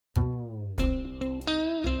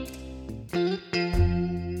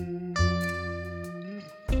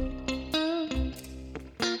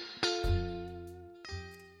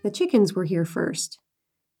The chickens were here first.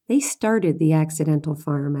 They started the accidental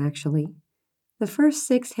farm, actually. The first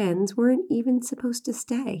 6 hens weren't even supposed to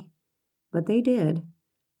stay, but they did,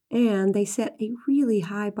 and they set a really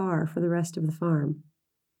high bar for the rest of the farm.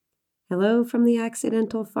 Hello from the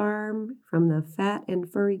accidental farm, from the fat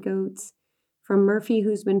and furry goats, from Murphy,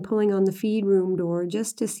 who's been pulling on the feed room door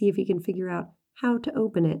just to see if he can figure out how to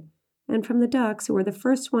open it, and from the ducks, who are the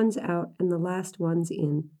first ones out and the last ones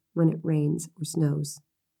in when it rains or snows.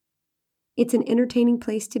 It's an entertaining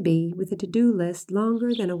place to be, with a to-do list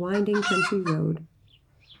longer than a winding country road.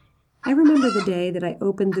 I remember the day that I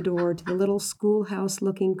opened the door to the little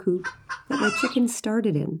schoolhouse-looking coop that my chickens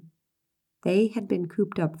started in. They had been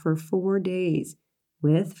cooped up for 4 days,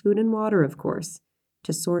 with food and water, of course,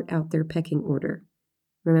 to sort out their pecking order.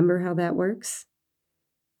 Remember how that works?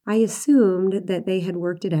 I assumed that they had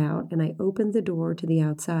worked it out, and I opened the door to the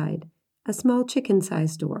outside, a small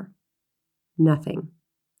chicken-sized door. Nothing.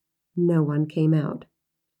 No one came out.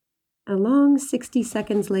 A long 60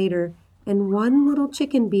 seconds later, and one little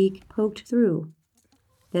chicken beak poked through.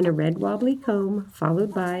 Then a red wobbly comb,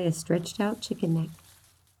 followed by a stretched-out chicken neck.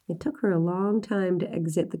 It took her a long time to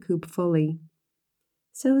exit the coop fully.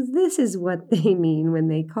 So this is what they mean when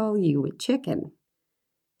they call you a chicken.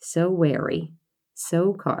 So wary,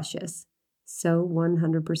 so cautious, so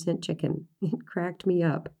 100% chicken. It cracked me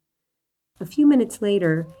up. A few minutes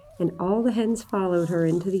later, and all the hens followed her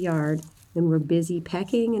into the yard and were busy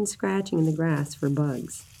pecking and scratching in the grass for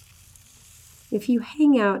bugs. If you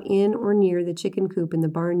hang out in or near the chicken coop in the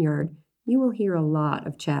barnyard, you will hear a lot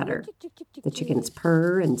of chatter. The chickens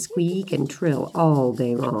purr and squeak and trill all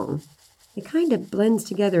day long. It kind of blends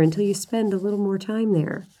together until you spend a little more time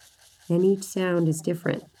there. And each sound is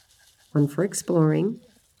different. One for exploring,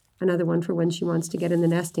 another one for when she wants to get in the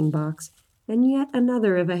nesting box, and yet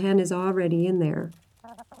another if a hen is already in there.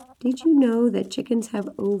 Did you know that chickens have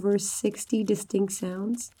over 60 distinct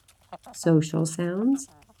sounds? Social sounds,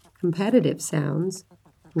 competitive sounds,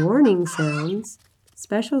 warning sounds,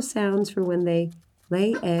 special sounds for when they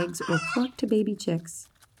lay eggs or cluck to baby chicks.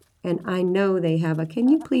 And I know they have a "can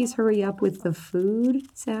you please hurry up with the food"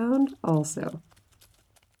 sound also.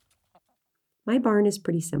 My barn is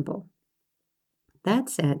pretty simple. That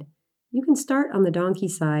said, you can start on the donkey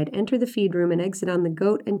side, enter the feed room, and exit on the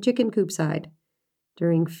goat and chicken coop side.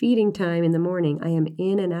 During feeding time in the morning, I am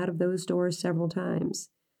in and out of those doors several times.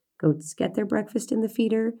 Goats get their breakfast in the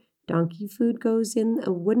feeder, donkey food goes in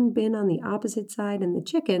a wooden bin on the opposite side, and the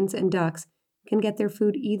chickens and ducks can get their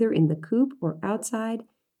food either in the coop or outside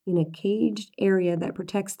in a caged area that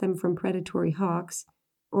protects them from predatory hawks,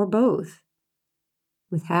 or both.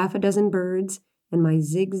 With half a dozen birds and my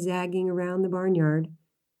zigzagging around the barnyard,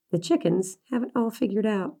 the chickens have it all figured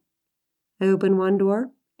out. I open one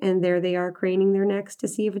door, and there they are craning their necks to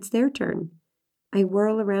see if it's their turn. I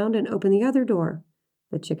whirl around and open the other door.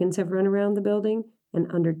 The chickens have run around the building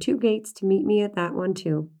and under 2 gates to meet me at that one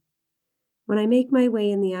too. When I make my way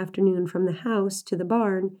in the afternoon from the house to the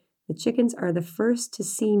barn, the chickens are the first to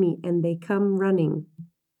see me, and they come running.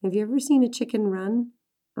 Have you ever seen a chicken run?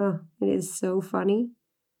 Oh, it is so funny.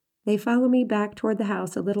 They follow me back toward the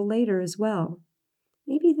house a little later as well.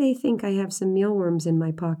 Maybe they think I have some mealworms in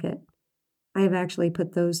my pocket. I have actually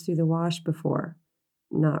put those through the wash before.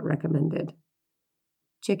 Not recommended.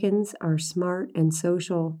 Chickens are smart and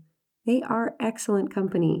social. They are excellent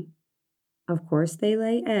company. Of course, they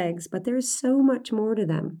lay eggs, but there is so much more to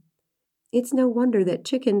them. It's no wonder that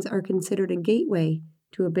chickens are considered a gateway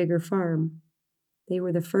to a bigger farm. They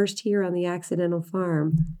were the first here on the accidental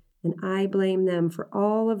farm, and I blame them for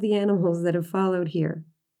all of the animals that have followed here.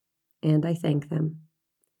 And I thank them.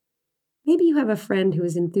 Maybe you have a friend who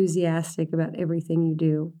is enthusiastic about everything you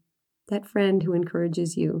do. That friend who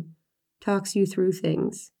encourages you, talks you through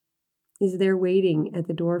things, is there waiting at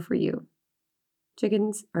the door for you.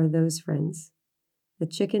 Chickens are those friends. The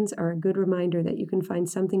chickens are a good reminder that you can find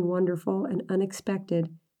something wonderful and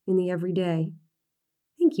unexpected in the everyday.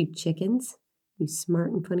 Thank you, chickens, you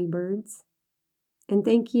smart and funny birds. And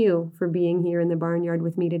thank you for being here in the barnyard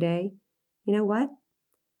with me today. You know what?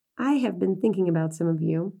 I have been thinking about some of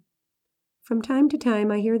you. From time to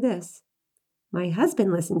time, I hear this. My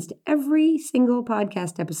husband listens to every single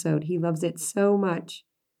podcast episode. He loves it so much.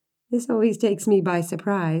 This always takes me by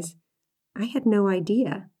surprise. I had no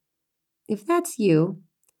idea. If that's you,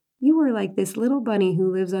 you are like this little bunny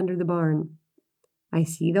who lives under the barn. I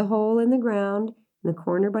see the hole in the ground in the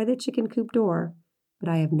corner by the chicken coop door, but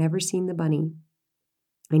I have never seen the bunny.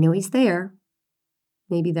 I know he's there.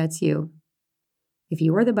 Maybe that's you. If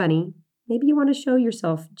you are the bunny, maybe you want to show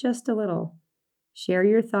yourself just a little. Share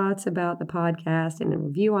your thoughts about the podcast in a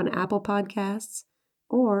review on Apple Podcasts,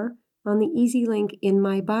 or on the easy link in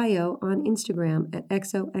my bio on Instagram at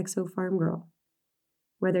XOXOFarmGirl.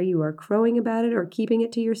 Whether you are crowing about it or keeping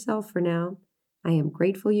it to yourself for now, I am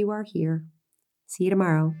grateful you are here. See you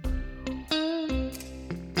tomorrow.